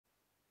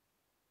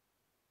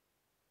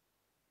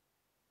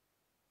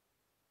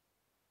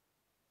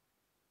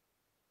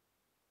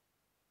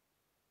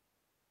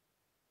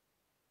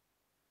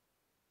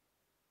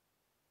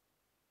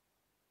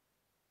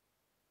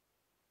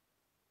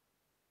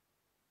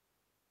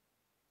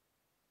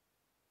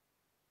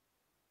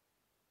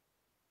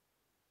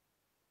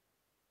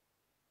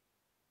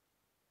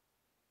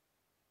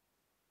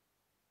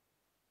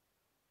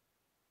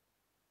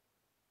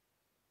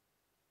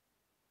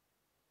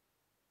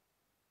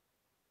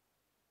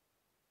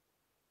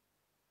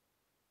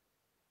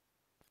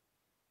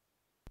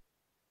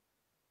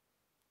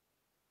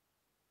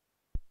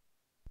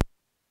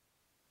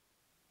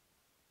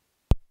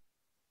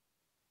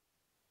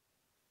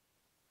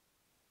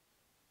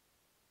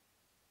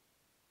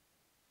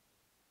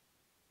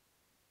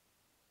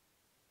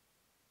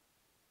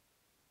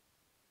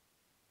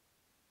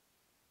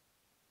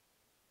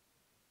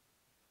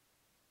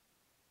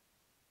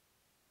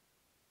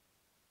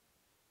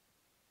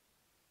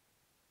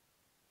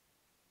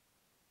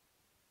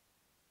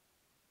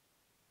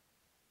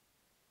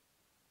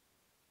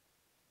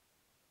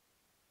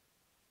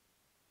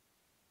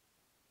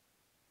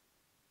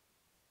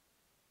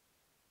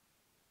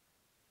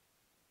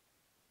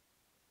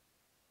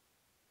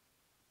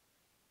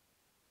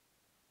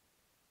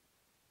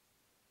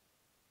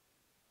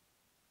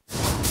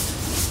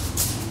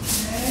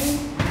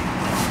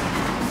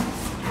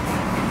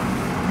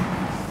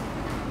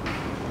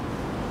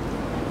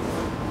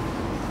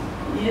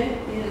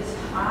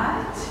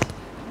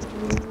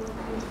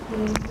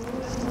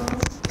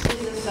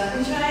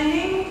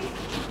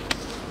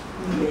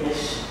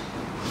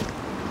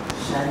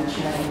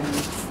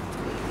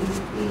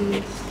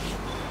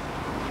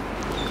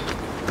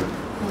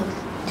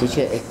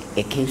Teacher,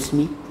 excuse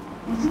me.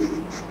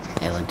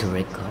 I want to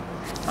record.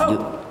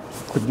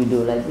 Could you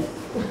do like this?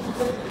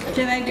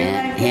 Can I do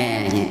like that?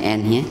 Yeah,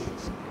 and here.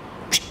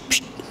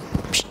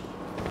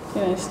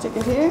 Can I stick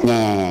it here?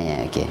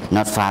 Yeah. Okay.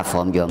 Not far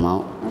from your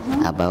mouth.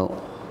 About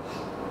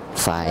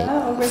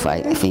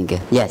five finger.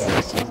 Yes.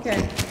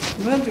 Okay.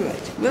 We'll do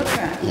it. We'll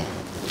try. Yeah.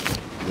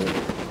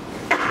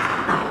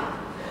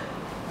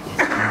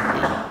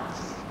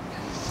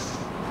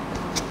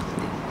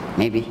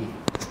 Maybe.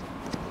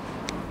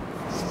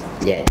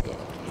 Yeah.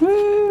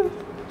 Woo.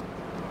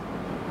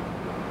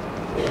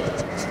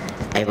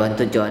 I want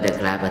to join the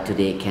class, but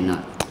today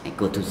cannot. I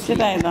go to sleep.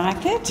 Did I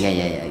lock it?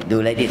 Yeah.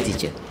 Do like this,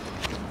 teacher.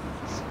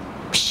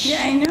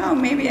 Yeah, I know.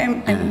 Maybe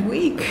I'm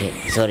weak. Okay.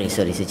 Sorry,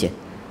 teacher.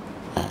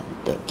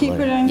 Keep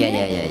it on here?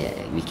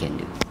 Yeah. We can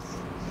do.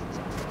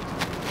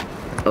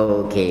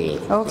 Okay.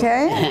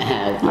 Okay?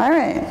 All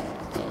right.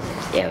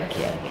 Yeah,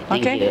 okay.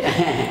 Thank Okay. you.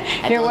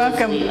 You're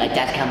welcome. I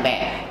just come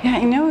back. Yeah,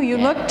 I know. You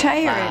look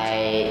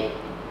tired.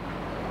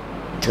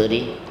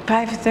 5:30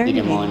 5:30. in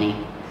the morning.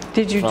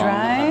 Did you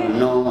drive?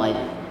 No, I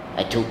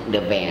took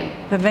the van.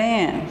 The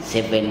van.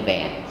 Seven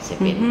van.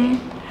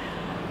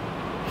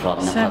 From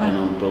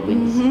Maryknoll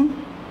province.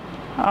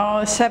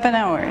 Oh, 7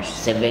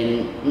 hours.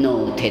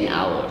 10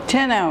 hours.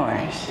 10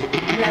 hours.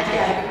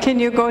 Can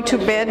you go to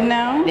bed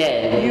now?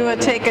 Yeah. You will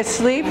take a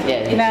sleep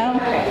now?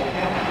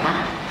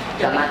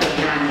 ประมาณที่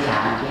ห้าที่สา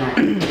มที่ห้า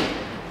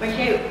ไม่ใ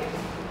ช่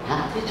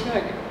ที่ช่วย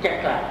จะ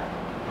กลับ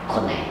ค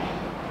นไหน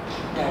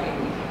จากที่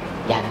นี่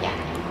ยังนี่ยัง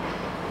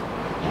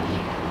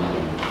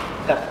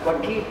กับวัน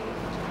ที่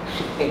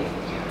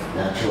11เร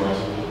าชัวร์ใ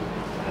ช่ไหม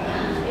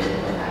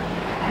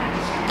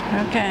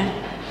Okay.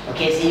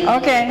 Okay, see you.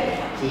 Okay.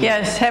 See you.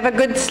 Yes, have a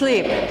good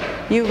sleep.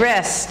 You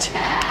rest.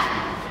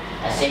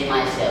 I save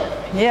myself.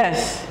 Yes,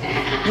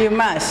 you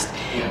must.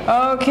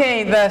 Okay,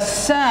 the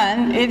sun,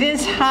 it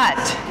is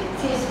hot. It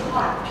is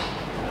hot.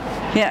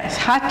 Yes,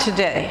 hot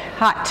today.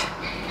 Hot.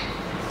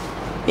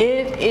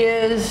 It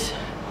is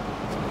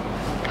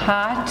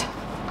hot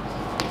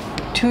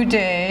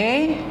today.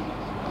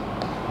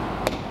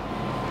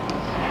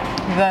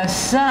 The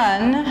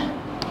sun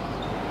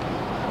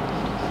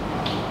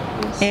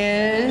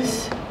is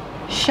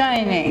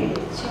shining.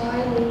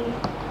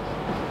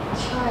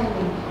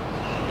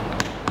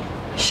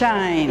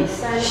 Shine. The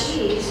sun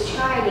is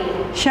shining.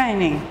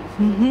 Shining.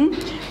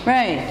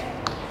 Right.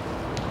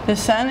 The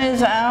sun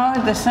is out.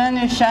 The sun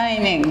is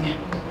shining.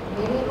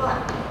 Very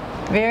hot.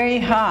 Very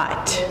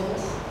hot.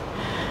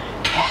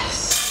 Yes.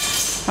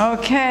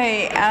 Okay.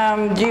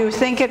 Do you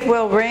think it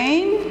will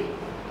rain?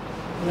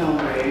 No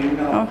rain,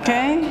 no.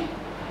 Okay.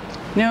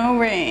 No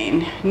rain.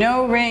 No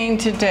rain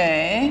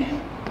today.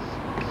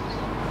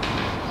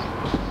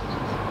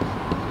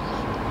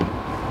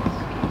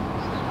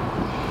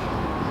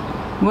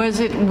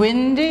 Was it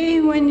windy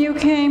when you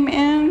came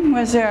in?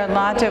 Was there a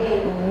lot of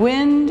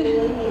wind?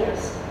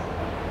 Yes.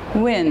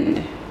 Wind.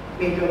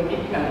 มีลมนิ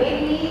ดหน่อย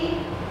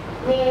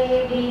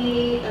Maybe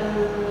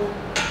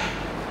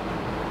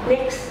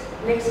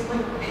next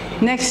month.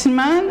 Next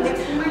month?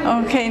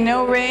 Okay, no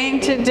rain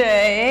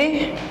today.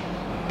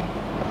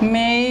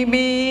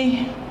 Maybe,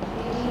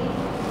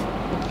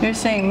 you're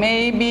saying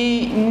maybe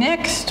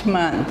next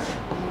month.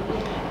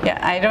 Yeah,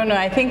 I don't know.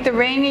 I think the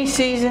rainy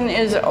season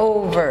is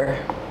over.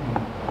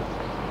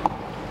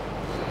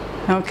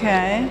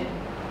 Okay.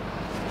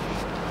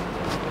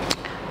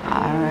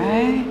 All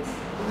right.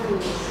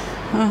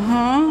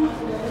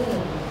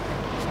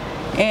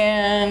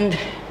 And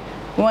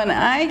when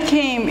I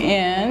came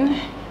in,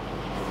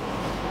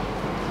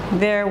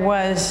 there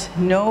was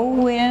no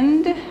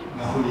wind.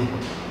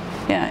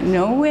 Yeah,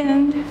 no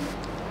wind.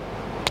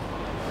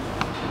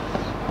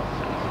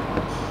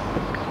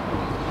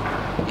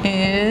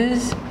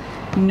 Is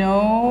no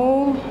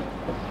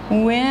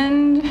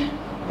wind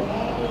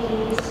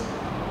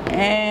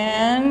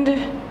and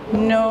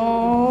no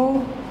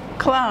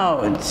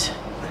clouds.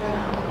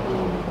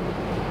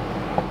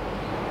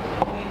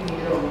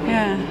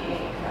 Yeah.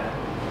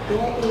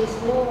 There is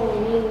no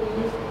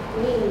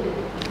wind.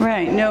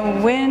 Right, no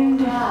wind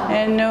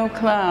and no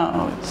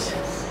clouds.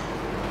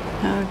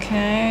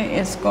 Okay,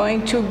 it's going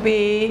to be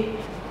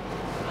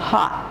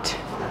hot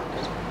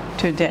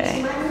today.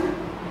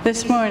 This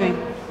morning.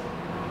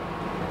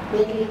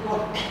 Very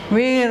hot.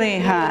 Really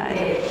hot.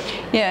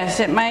 Yes,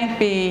 it might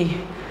be.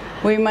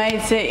 We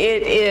might say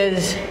it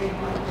is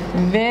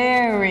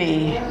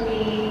very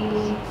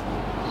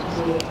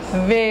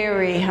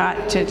hot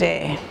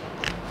today.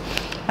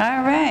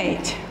 All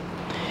right.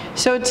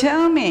 So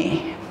tell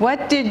me,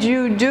 what did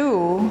you do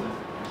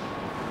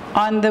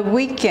on the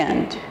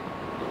weekend?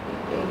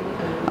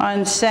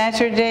 On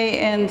Saturday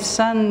and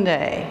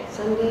Sunday?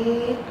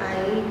 Sunday I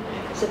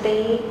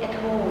stay at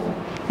home.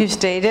 You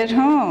stayed at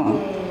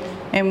home? Yes.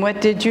 And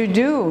what did you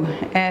do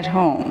at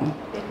home?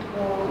 At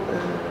home,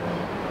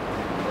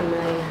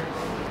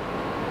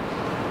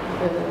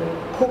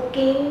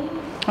 cooking.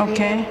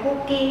 Okay. I am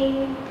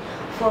cooking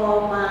for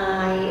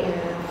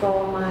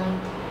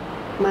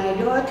my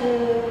daughter.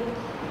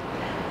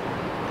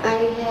 I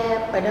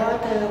have a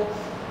daughter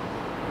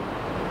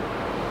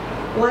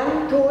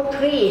 1, 2,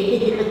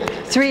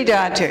 3. 3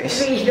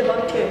 daughters. 3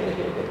 daughters.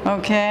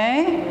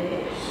 Okay.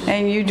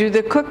 And you do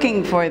the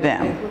cooking for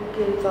them.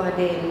 Cooking for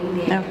them.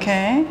 Yes.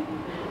 Okay.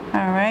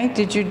 All right.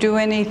 Did you do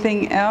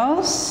anything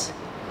else?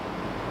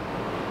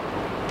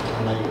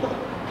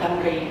 ทำอ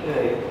ะไรเอ่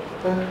ย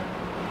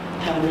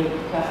ทำอะไร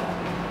ครับ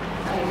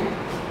อะไรนะ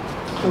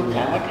ครูถ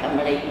ามว่าทำ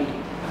อะไรอีก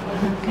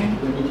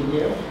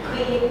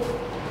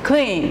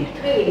Clean.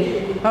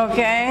 Clean.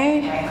 Okay.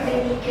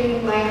 Clean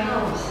my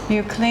house.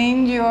 You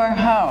cleaned your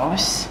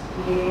house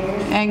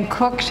Yes. and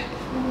cooked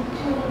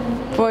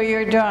for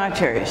your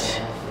daughters.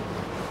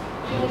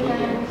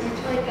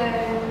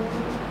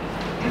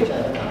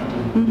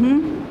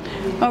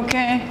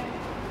 Okay.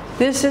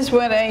 This is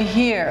what I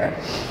hear.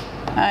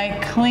 I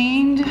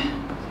cleaned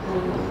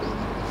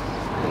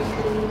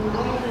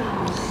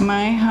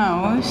my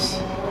house.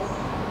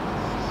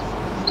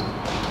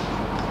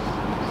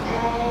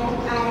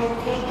 And I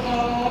take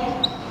care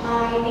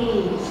my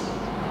needs.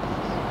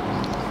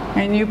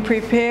 And you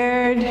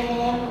prepared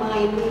Care my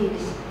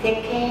needs.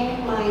 Take care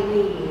my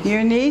needs.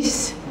 your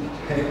niece?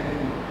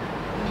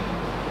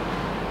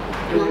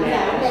 หลังจ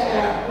าก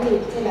นั้นนี่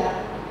ใช่ไหม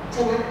ใ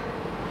ช่ไหม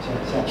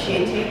She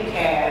take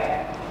care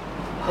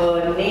her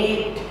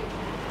need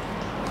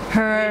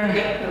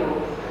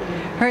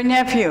Her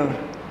nephew.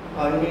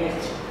 her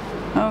needs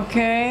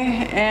Okay.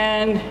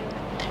 And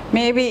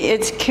maybe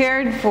it's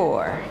cared for.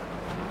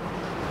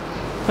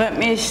 Let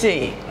me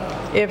see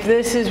if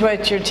this is what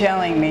you're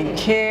telling me.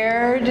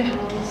 Cared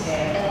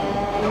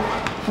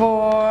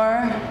for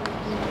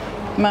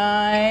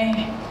my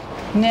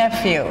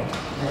nephew.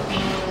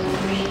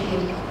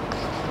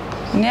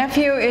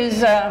 Nephew is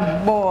a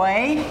boy.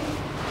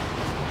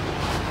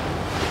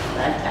 ห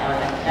ลานช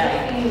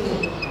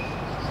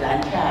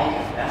าย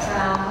ครับ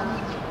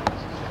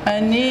A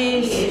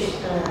niece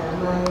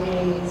my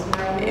niece.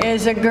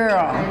 is a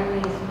girl. My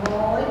niece.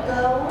 Boy,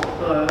 girl.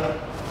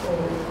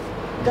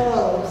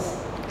 Girls.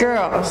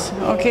 Girls.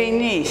 Okay,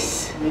 niece.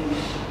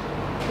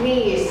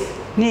 Niece.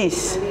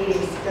 Niece.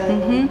 Niece.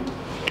 Girl.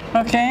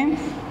 Okay.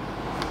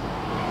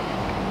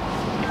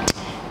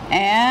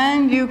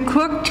 And you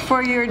cooked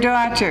for your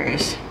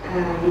daughters.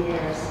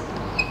 Yes.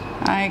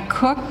 I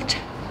cooked,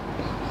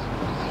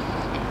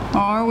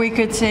 or we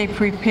could say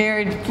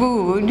prepared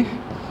food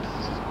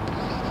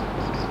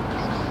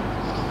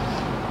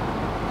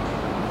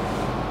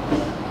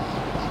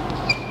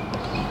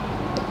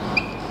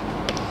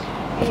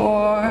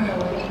for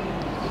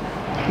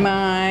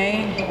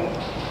my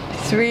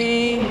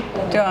 3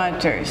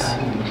 daughters.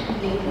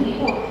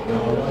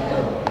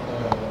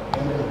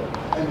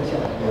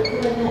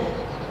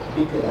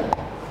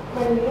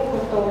 มันลูกค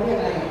นโตเรียก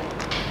อะไร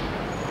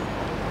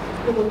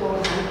ลูกคนโตภ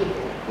าษาอังกฤษ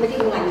ไม่ใช่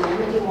วันนะไ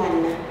ม่ใช่วัน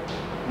นะ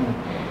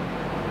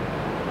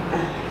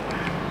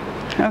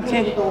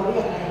Okay. ลูกคนโตเรี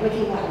ยกอะไรไม่ใ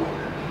ช่วันนะ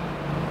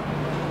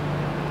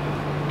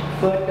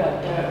for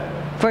daughter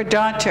For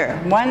daughter.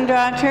 One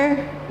daughter?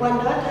 One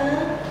daughter.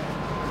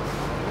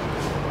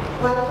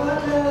 One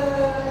daughter.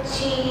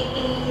 She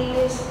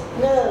is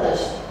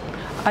nurse.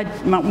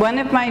 One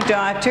of my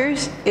daughters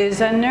is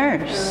a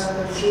nurse.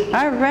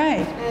 All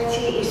right.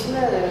 She is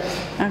nurse.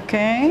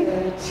 Okay.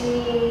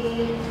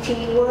 She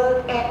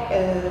work at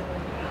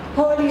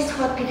police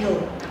hospital.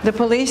 The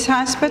police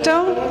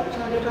hospital? Yes,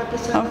 police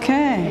hospital.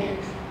 Okay.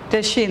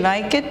 Does she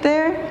like it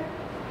there?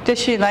 Does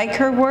she like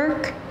her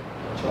work?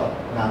 ชอบ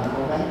งานเข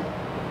าไหม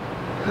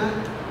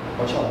เข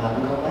าชอบงาน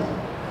เขาไหม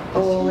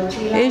Oh,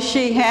 she Is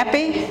she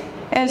happy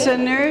as a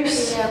nurse?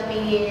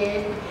 happy.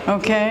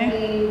 Okay.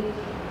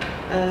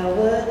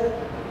 Work.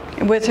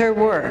 With her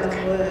work?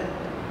 Work.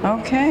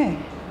 Okay.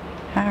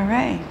 All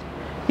right.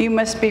 You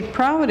must be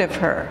proud of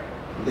her.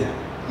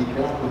 อีก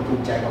แล้วคุณภู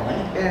มิใจเขาไหม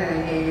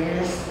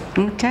Yes.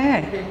 Okay.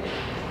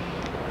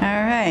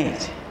 All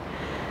right.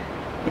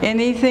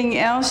 Anything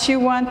else you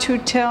want to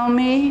tell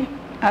me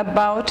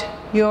about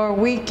your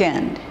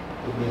weekend?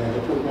 คุณมีอะไรจ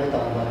ะพูดไหมต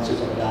อนวันสุด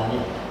สัปดาห์เ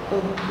นี่ย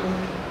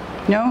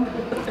No?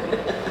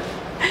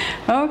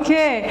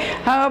 Okay.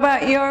 How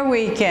about your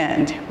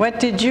weekend? What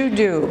did you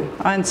do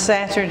on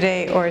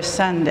Saturday or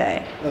Sunday?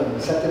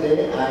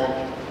 Saturday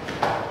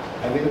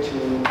I went to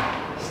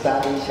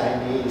study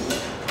Chinese.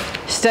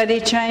 Study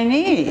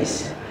Chinese.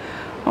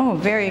 Oh,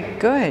 very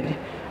good.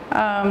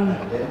 And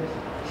then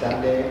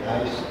Sunday I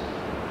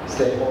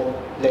stay home,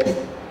 rest,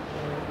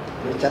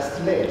 just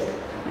rest.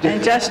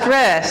 And just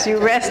rest. You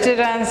rested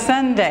on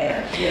Sunday.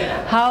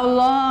 How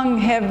long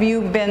have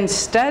you been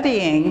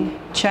studying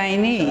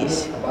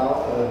Chinese? About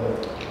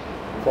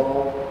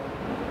for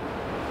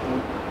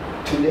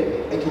 2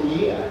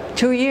 years.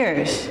 2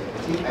 years.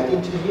 I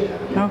think 2 years.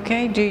 Yeah.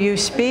 Okay. Do you I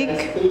speak?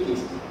 speak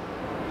is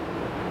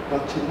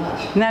not too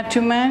much. Not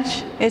too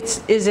much?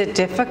 Is it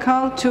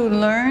difficult to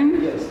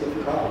learn? Yes,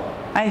 difficult.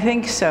 I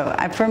think so.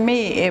 For me,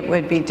 it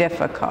would be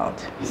difficult.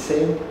 The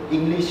same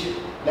English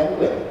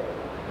language.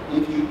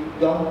 If you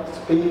don't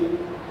speak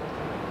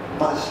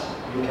much,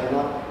 you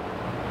cannot.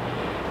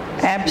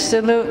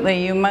 Absolutely.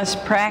 You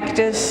must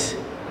practice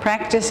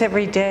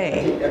every day.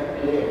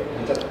 Every day,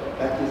 you just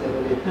practice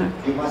every day.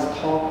 You must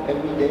talk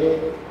every day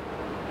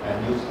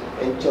and you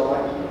enjoy.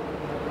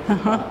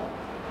 Uh-huh.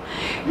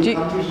 You Do-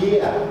 come to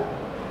here